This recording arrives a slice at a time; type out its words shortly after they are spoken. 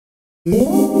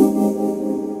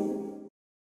Hello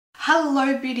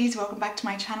beauties, welcome back to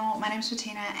my channel. My name is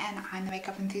Bettina and I'm the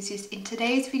makeup enthusiast. In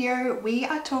today's video we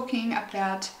are talking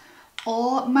about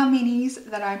all my minis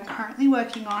that I'm currently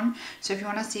working on. So if you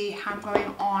want to see how I'm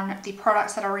going on the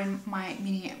products that are in my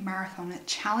mini marathon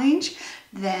challenge,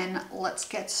 then let's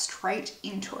get straight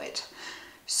into it.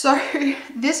 So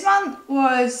this month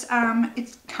was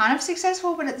it's kind of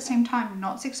successful, but at the same time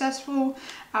not successful.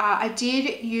 I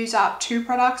did use up 2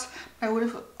 products. I would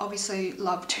have obviously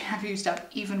loved to have used up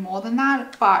even more than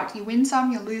that, but you win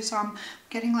some, you lose some. I'm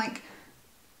getting like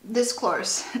this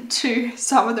close to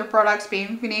some of the products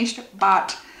being finished,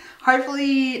 but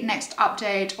hopefully next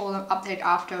update or the update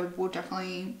after will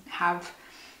definitely have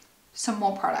some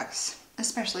more products,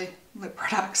 especially lip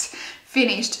products,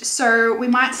 finished. So we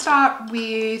might start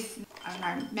with, I don't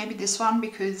know, maybe this one,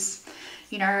 because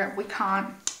you know we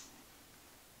can't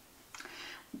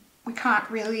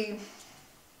really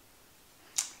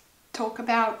talk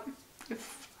about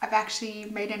if I've actually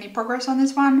made any progress on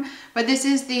this one. But this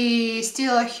is the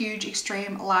Still a Huge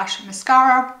Extreme Lash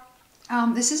Mascara.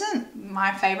 This isn't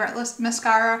my favorite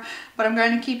mascara, but I'm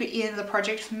going to keep it in the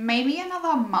project for maybe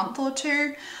another month or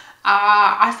two.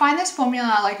 I find this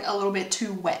formula like a little bit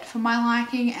too wet for my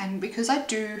liking, and because I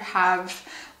do have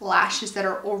lashes that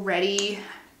are already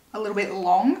a little bit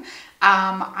long,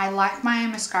 I like my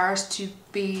mascaras to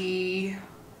be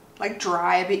like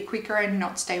dry a bit quicker and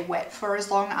not stay wet for as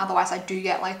long. Otherwise I do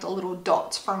get like the little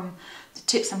dots from the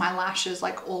tips of my lashes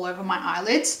like all over my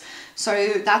eyelids.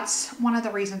 So that's one of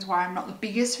the reasons why I'm not the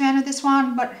biggest fan of this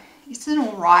one, but it's an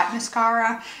alright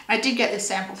mascara. I did get this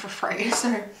sample for free,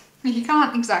 so you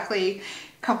can't exactly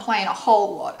complain a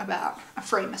whole lot about a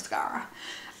free mascara.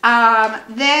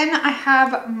 Then I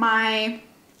have my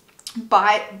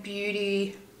Bite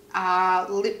Beauty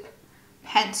lip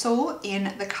pencil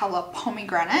in the color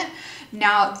Pomegranate.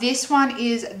 Now this one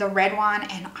is the red one,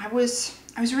 and I was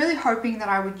really hoping that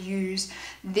I would use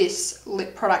this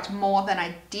lip product more than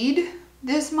I did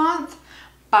this month,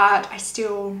 but I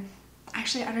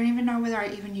don't even know whether I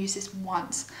even used this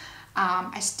once.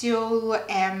 I still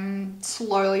am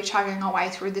slowly chugging away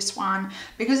through this one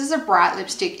because it's a bright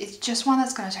lipstick. It's just one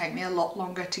that's going to take me a lot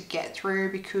longer to get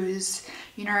through because,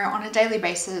 you know, on a daily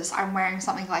basis I'm wearing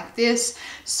something like this,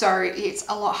 so it's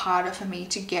a lot harder for me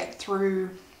to get through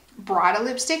brighter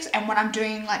lipsticks. And when I'm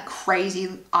doing like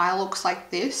crazy eye looks like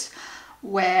this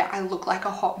where I look like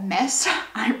a hot mess,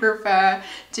 I prefer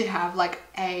to have like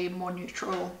a more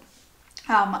neutral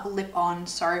lip on.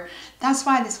 So that's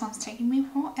why this one's taking me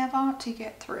forever to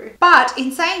get through. But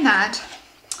in saying that,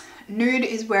 nude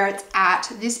is where it's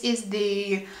at. This is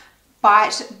the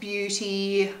Bite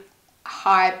Beauty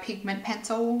High Pigment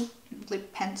Pencil,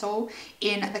 lip pencil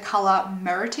in the color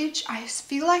Meritage. I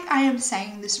feel like I am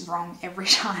saying this wrong every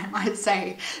time I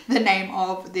say the name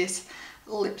of this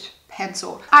lip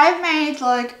pencil. I've made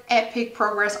like epic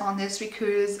progress on this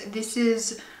because this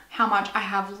is how much I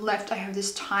have left. I have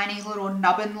this tiny little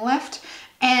nubbin left,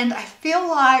 and I feel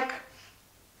like,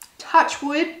 touch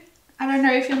wood, I don't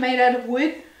know if you're made out of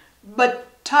wood,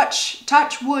 but touch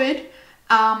wood,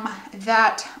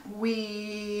 that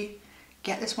we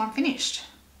get this one finished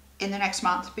in the next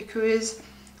month, because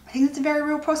I think it's a very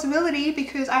real possibility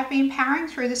because I've been powering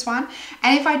through this one.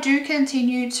 And if I do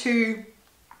continue to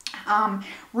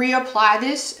reapply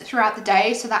this throughout the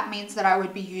day, so that means that I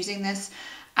would be using this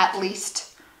at least,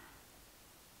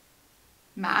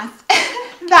 math,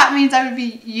 that means I would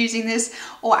be using this,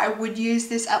 or I would use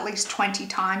this at least 20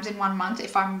 times in 1 month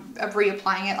if I'm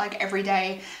reapplying it like every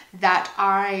day that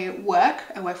I work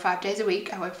 5 days a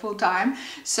week, I work full time.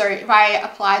 So if I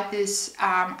applied this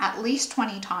at least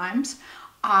 20 times,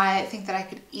 I think that I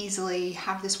could easily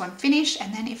have this one finished.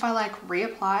 And then if I like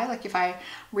reapply, like if I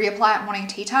reapply at morning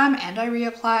tea time and I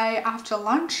reapply after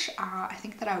lunch, I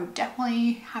think that I would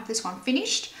definitely have this one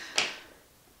finished.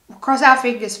 We'll cross our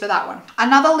fingers for that one.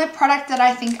 Another lip product that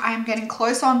I think I am getting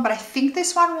close on, but I think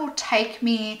this one will take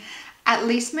me at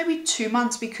least maybe 2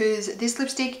 months because this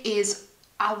lipstick is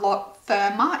a lot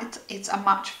firmer. It's a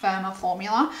much firmer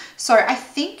formula. So I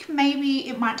think maybe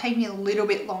it might take me a little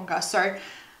bit longer. So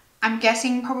I'm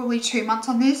guessing probably 2 months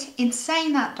on this. In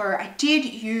saying that though, I did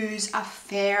use a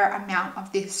fair amount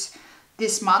of this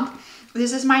month.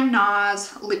 This is my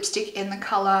NARS lipstick in the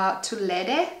color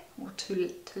Tulede.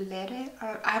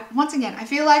 Once again, I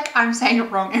feel like I'm saying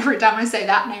it wrong every time I say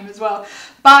that name as well.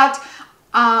 But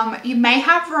you may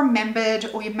have remembered,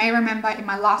 or you may remember in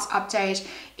my last update,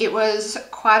 it was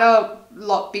quite a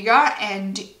lot bigger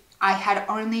and I had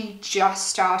only just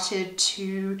started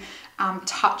to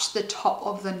touch the top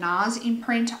of the NARS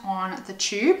imprint on the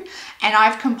tube, and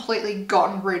I've completely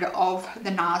gotten rid of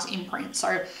the NARS imprint.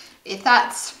 So if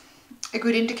that's a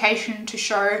good indication to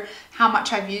show how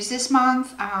much I've used this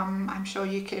month, I'm sure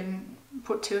you can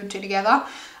put 2 and 2 together.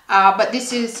 But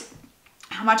this is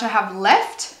how much I have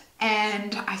left.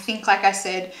 And I think, like I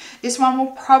said, this one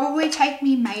will probably take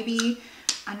me maybe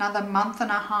another month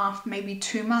and a half, maybe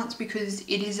 2 months, because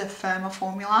it is a firmer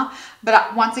formula.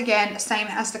 But once again, same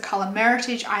as the Color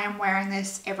Meritage, I am wearing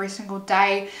this every single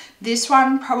day. This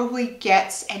one probably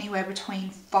gets anywhere between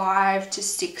 5 to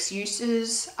 6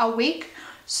 uses a week.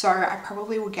 So I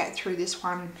probably will get through this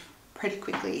one pretty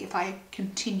quickly if I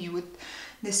continue with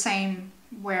the same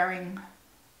wearing,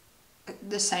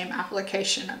 the same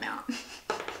application amount.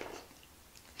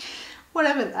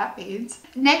 Whatever that means.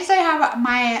 Next I have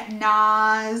my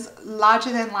NARS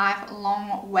Larger Than Life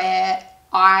Long Wear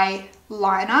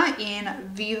Eyeliner in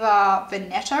Viva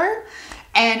Veneto.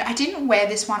 And I didn't wear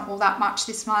this one all that much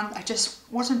this month. I just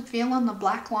wasn't feeling the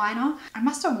black liner. I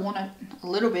must have worn it a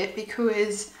little bit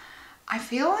because I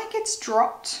feel like it's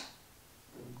dropped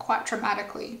quite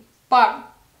dramatically. But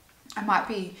I might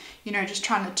be, you know, just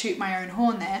trying to toot my own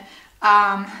horn there.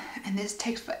 And this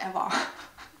takes forever.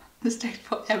 This takes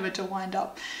forever to wind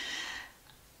up.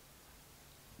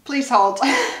 Please hold.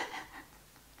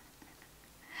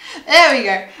 There we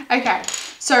go. Okay,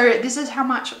 so this is how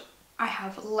much I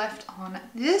have left on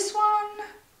this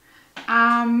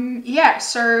one. Yeah,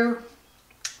 so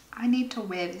I need to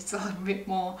wear this a little bit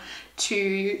more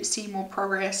to see more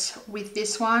progress with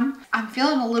this one. I'm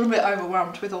feeling a little bit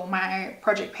overwhelmed with all my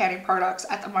Project Panty products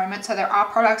at the moment. So there are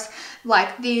products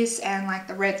like this and like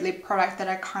the red lip product that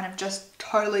are kind of just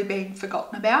totally being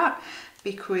forgotten about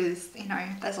because, you know,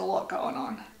 there's a lot going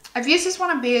on. I've used this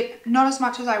one a bit, not as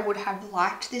much as I would have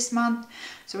liked this month.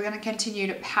 So we're going to continue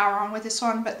to power on with this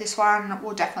one, but this one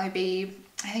will definitely be,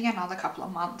 I think, another couple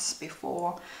of months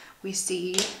before we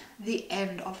see the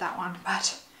end of that one.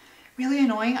 But really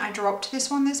annoying, I dropped this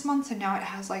one this month and now it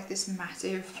has like this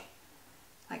massive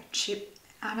like chip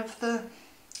out of the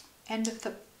end of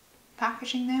the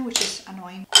packaging there, which is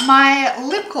annoying. My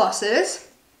lip glosses.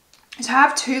 So I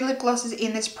have 2 lip glosses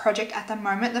in this project at the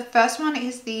moment. The first one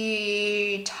is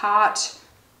the Tarte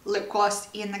lip gloss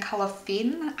in the color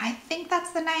Fin. I think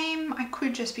that's the name. I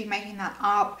could just be making that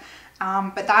up.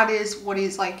 But that is what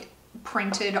is like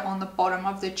printed on the bottom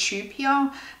of the tube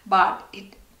here, but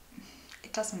it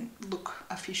doesn't look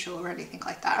official or anything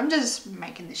like that. I'm just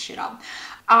making this shit up.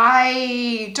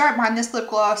 I don't mind this lip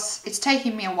gloss. It's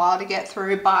taking me a while to get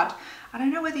through, but I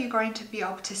don't know whether you're going to be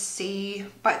able to see,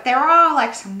 but there are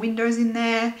like some windows in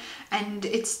there and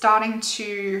it's starting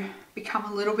to become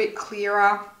a little bit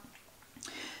clearer.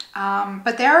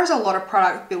 But there is a lot of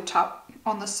product built up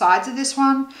on the sides of this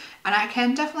one, and I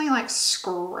can definitely like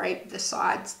scrape the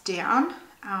sides down.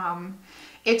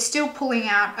 It's still pulling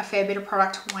out a fair bit of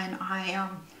product when I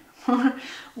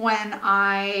when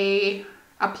I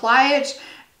apply it.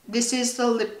 This is the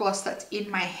lip gloss that's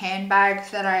in my handbag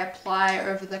that I apply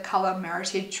over the Color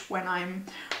Meritage when I'm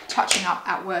touching up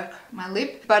at work my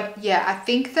lip. But yeah, I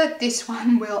think that this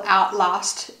one will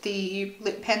outlast the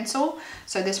lip pencil.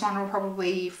 So this one will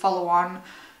probably follow on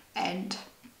and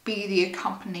be the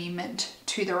accompaniment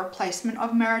to the replacement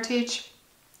of Meritage,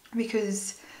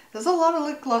 because there's a lot of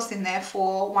lip gloss in there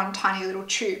for one tiny little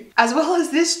tube. As well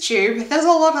as this tube, there's a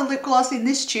lot of lip gloss in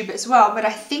this tube as well, but I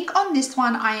think on this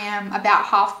one I am about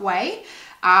halfway.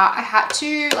 I had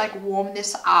to like warm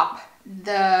this up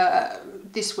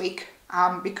this week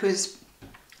because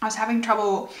I was having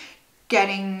trouble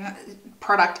getting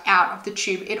product out of the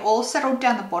tube. It all settled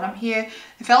down the bottom here.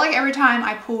 It felt like every time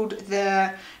I pulled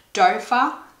the doe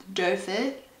foot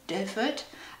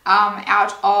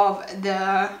out of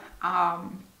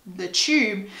the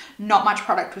tube, not much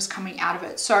product was coming out of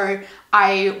it. So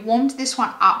I warmed this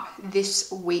one up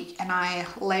this week and I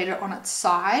laid it on its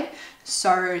side,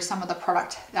 so some of the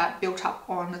product that built up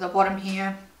on the bottom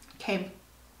here came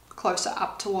closer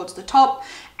up towards the top,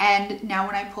 and now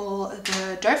when I pull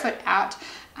the doe foot out,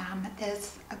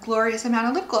 there's a glorious amount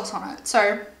of lip gloss on it.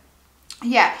 So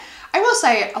yeah, I will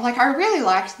say, like, I really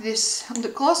liked this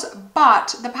lip gloss,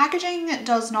 but the packaging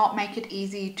does not make it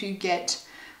easy to get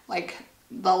like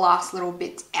the last little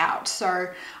bits out. So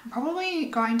I'm probably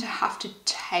going to have to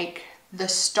take the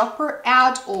stopper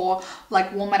out or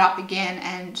like warm it up again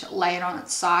and lay it on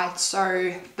its side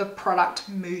so the product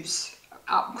moves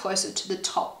up closer to the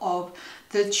top of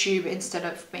the tube instead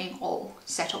of being all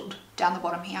settled down the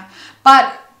bottom here.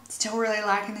 But still really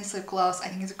liking this lip gloss. I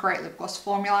think it's a great lip gloss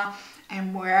formula.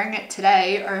 I'm wearing it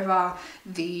today over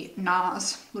the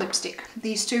NARS lipstick.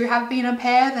 These two have been a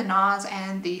pair, the NARS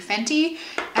and the Fenty,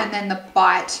 and then the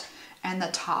Bite and the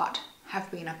Tarte have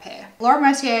been a pair. Laura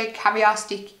Mercier Caviar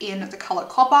Stick in the color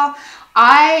Copper.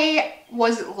 I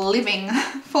was living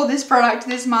for this product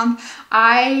this month.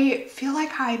 I feel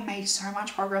like I made so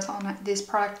much progress on this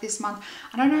product this month.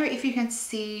 I don't know if you can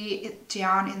see it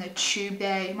down in the tube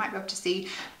there, you might be able to see,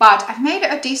 but I've made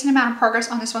a decent amount of progress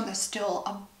on this one. There's still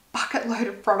a bucket load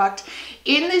of product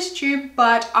in this tube,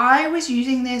 but I was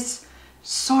using this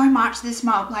so much this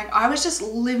month. Like, I was just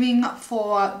living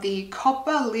for the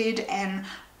copper lid and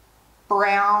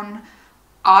brown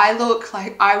eye look.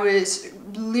 Like, I was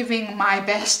living my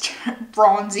best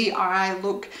bronzy eye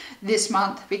look this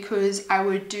month, because I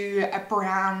would do a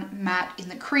brown matte in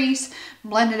the crease,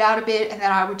 blend it out a bit, and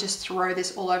then I would just throw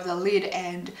this all over the lid,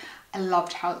 and I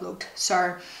loved how it looked.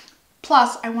 So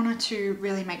plus I wanted to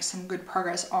really make some good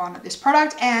progress on this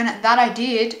product, and that I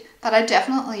did. That I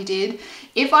definitely did.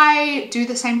 If I do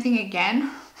the same thing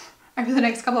again over the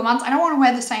next couple of months, I don't want to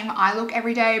wear the same eye look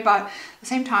every day, but at the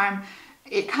same time,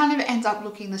 it kind of ends up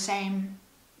looking the same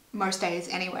most days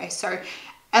anyway. So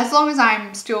as long as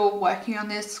I'm still working on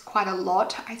this quite a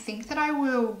lot, I think that I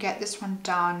will get this one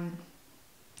done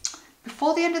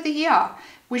before the end of the year,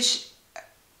 which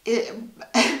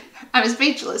I'm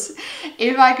speechless.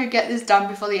 If I could get this done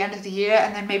before the end of the year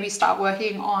and then maybe start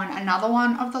working on another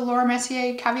one of the Laura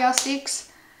Mercier Caviar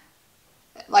Sticks,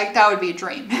 like, that would be a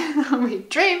dream. That would be a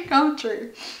dream come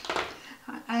true.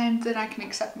 And then I can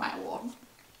accept my award.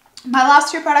 My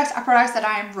last two products are products that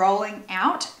I am rolling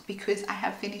out because I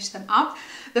have finished them up.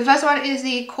 The first one is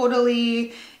the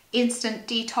Quarterly Instant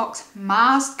Detox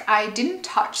Mask. I didn't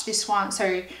touch this one,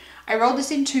 so I rolled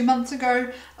this in 2 months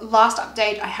ago. Last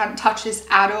update, I hadn't touched this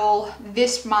at all.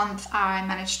 This month, I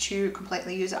managed to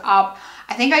completely use it up.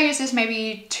 I think I used this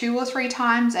maybe 2 or 3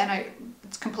 times, and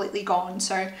it's completely gone.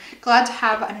 So glad to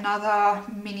have another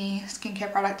mini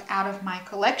skincare product out of my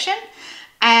collection.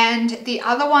 And the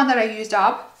other one that I used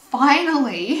up,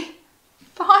 finally,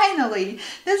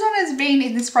 this one has been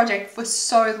in this project for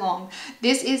so long.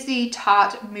 This is the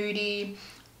Tarte Moody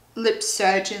Lip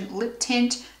Surgeon Lip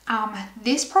Tint.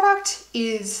 This product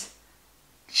is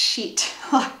shit.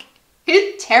 Like,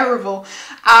 it's terrible.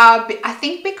 I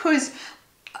think because,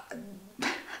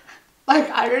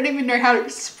 like, I don't even know how to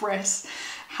express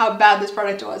how bad this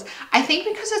product was. I think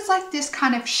because it's like this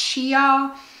kind of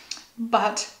sheer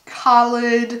but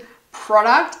colored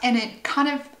product, and it kind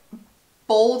of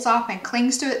balls up and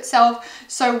clings to itself.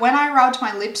 So when I rubbed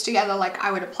my lips together, like,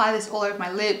 I would apply this all over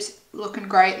my lips, looking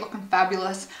great, looking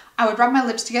fabulous. I would rub my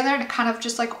lips together and it kind of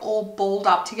just like all balled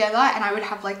up together, and I would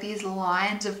have like these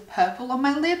lines of purple on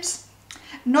my lips.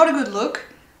 Not a good look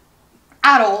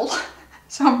at all.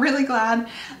 So I'm really glad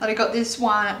that I got this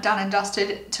one done and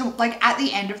dusted. To like, at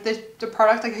the end of the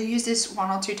product, like, I used this 1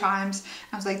 or 2 times.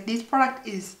 I was like, this product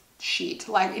is shit,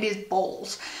 like, it is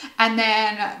balls. And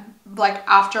then, like,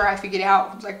 after I figured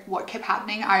out like what kept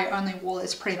happening, I only wore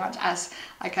this pretty much as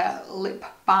like a lip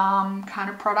balm kind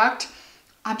of product.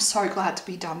 I'm so glad to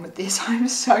be done with this. I'm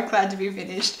so glad to be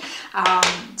finished.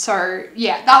 So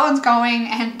yeah, that one's going,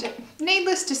 and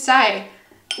needless to say,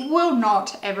 will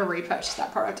not ever repurchase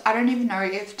that product. I don't even know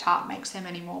if Tarte makes them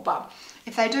anymore, but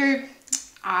if they do,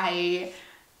 I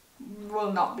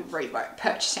will not be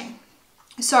repurchasing.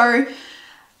 So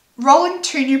rolling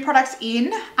 2 new products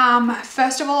in.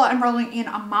 First of all, I'm rolling in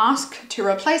a mask to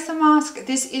replace the mask.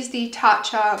 This is the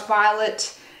Tatcha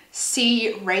Violet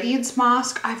C Radiance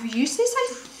Mask. I've used this,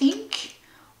 I think,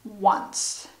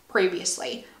 once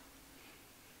previously.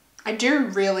 I do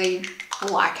really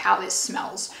like how this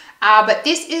smells. But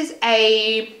this is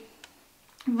a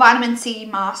vitamin C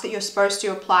mask that you're supposed to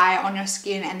apply on your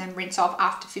skin and then rinse off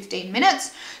after 15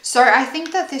 minutes. So I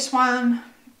think that this one,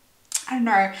 I don't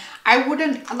know, I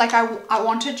wouldn't, like, I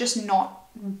want to just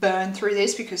not burn through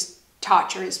this because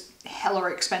Tatcha is hella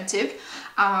expensive.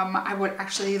 I would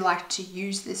actually like to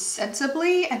use this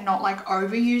sensibly and not like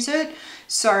overuse it.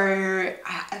 So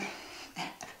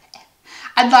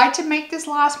I'd like to make this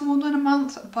last more than a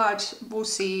month, but we'll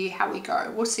see how we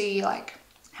go. We'll see like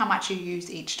how much you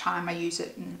use each time I use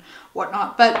it and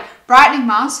whatnot. But brightening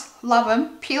masks, love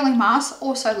them. Peeling masks,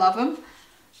 also love them.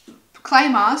 Clay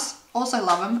masks, also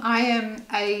love them. I am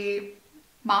a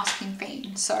masking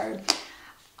fiend, so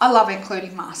I love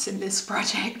including masks in this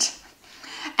project.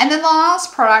 And then the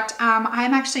last product, I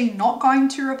am actually not going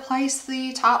to replace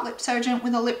the Tarte Lip Surgeon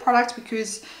with a lip product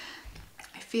because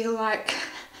I feel like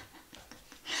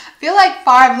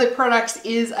 5 lip products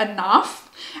is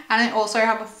enough. And I also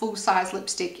have a full-size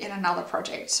lipstick in another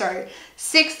project. So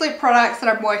 6 lip products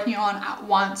that I'm working on at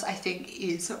once, I think,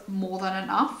 is more than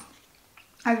enough.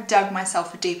 I've dug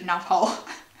myself a deep enough hole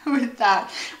with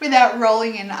that without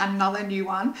rolling in another new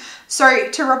one. So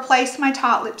to replace my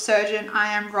Tarte Lip Surgeon,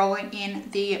 I am rolling in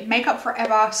the Makeup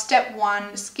Forever Step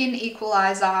 1 Skin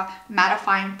Equalizer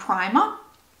Mattifying Primer.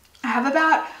 I have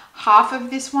about half of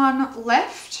this one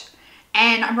left,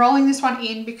 and I'm rolling this one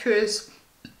in because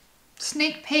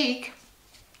sneak peek,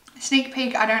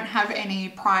 I don't have any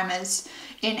primers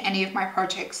in any of my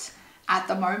projects at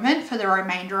the moment for the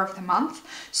remainder of the month.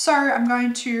 So I'm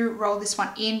going to roll this one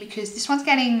in because this one's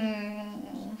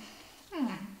getting,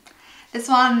 this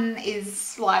one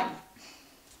is like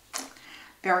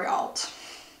very old.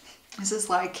 This is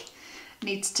like,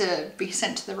 needs to be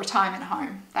sent to the retirement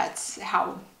home. That's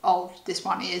how old this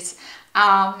one is.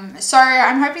 So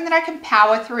I'm hoping that I can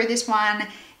power through this one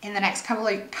in the next couple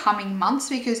of coming months,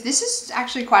 because this is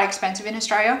actually quite expensive in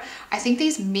Australia. I think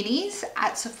these minis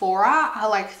at Sephora are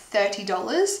like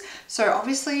 $30. So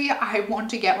obviously I want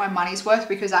to get my money's worth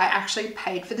because I actually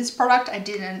paid for this product. I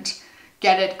didn't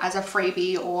get it as a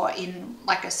freebie or in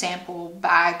like a sample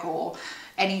bag or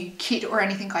any kit or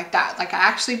anything like that. Like I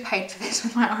actually paid for this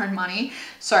with my own money.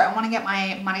 So I want to get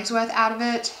my money's worth out of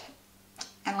it.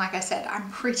 And like I said, I'm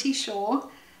pretty sure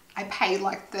I paid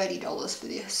like $30 for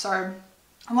this. So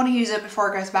I want to use it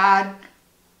before it goes bad.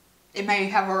 It may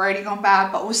have already gone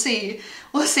bad, but we'll see.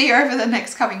 We'll see over the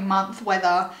next coming month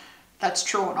whether that's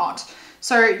true or not.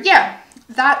 So yeah,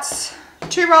 that's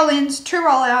 2 roll-ins, 2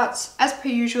 roll-outs as per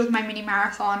usual with my mini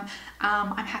marathon.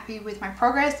 I'm happy with my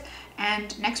progress,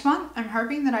 and next month I'm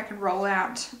hoping that I can roll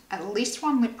out at least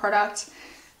 1 lip product,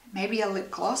 maybe a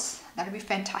lip gloss. That'd be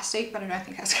fantastic, but I don't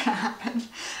think that's gonna happen.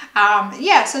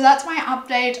 Yeah, so that's my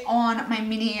update on my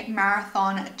mini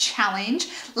marathon challenge.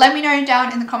 Let me know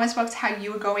down in the comments box how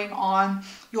you are going on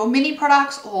your mini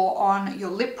products or on your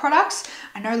lip products.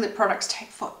 I know lip products take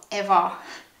forever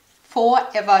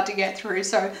to get through,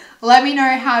 so let me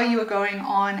know how you are going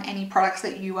on any products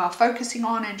that you are focusing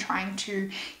on and trying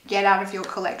to get out of your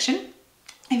collection.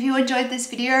 If you enjoyed this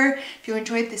video, if you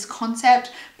enjoyed this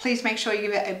concept, please make sure you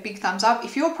give it a big thumbs up.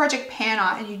 If you're a project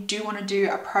planner and you do want to do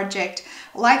a project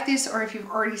like this, or if you've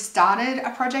already started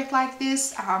a project like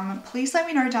this, please let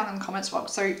me know down in the comments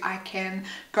box so I can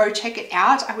go check it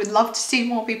out. I would love to see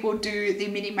more people do the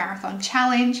mini marathon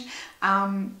challenge.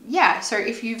 Yeah, so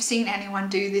if you've seen anyone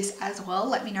do this as well,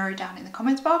 let me know down in the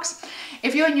comments box.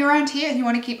 If you're new around here and you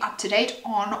want to keep up to date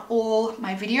on all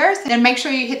my videos, then make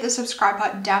sure you hit the subscribe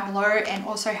button down below and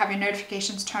also have your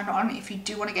notifications turned on if you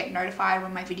do want to get notified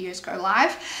when my videos go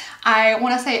live. I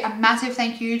want to say a massive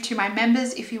thank you to my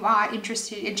members. If you are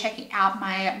interested in checking out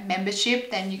my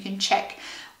membership, then you can check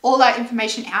all that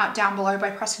information out down below by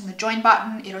pressing the join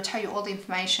button. It'll tell you all the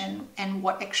information and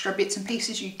what extra bits and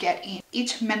pieces you get in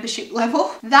each membership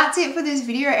level. That's it for this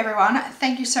video, everyone.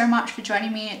 Thank you so much for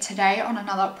joining me today on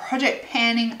another project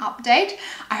planning update.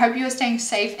 I hope you are staying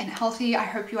safe and healthy. I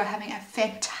hope you are having a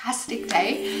fantastic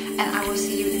day, and I will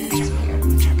see you in the next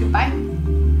video. Goodbye.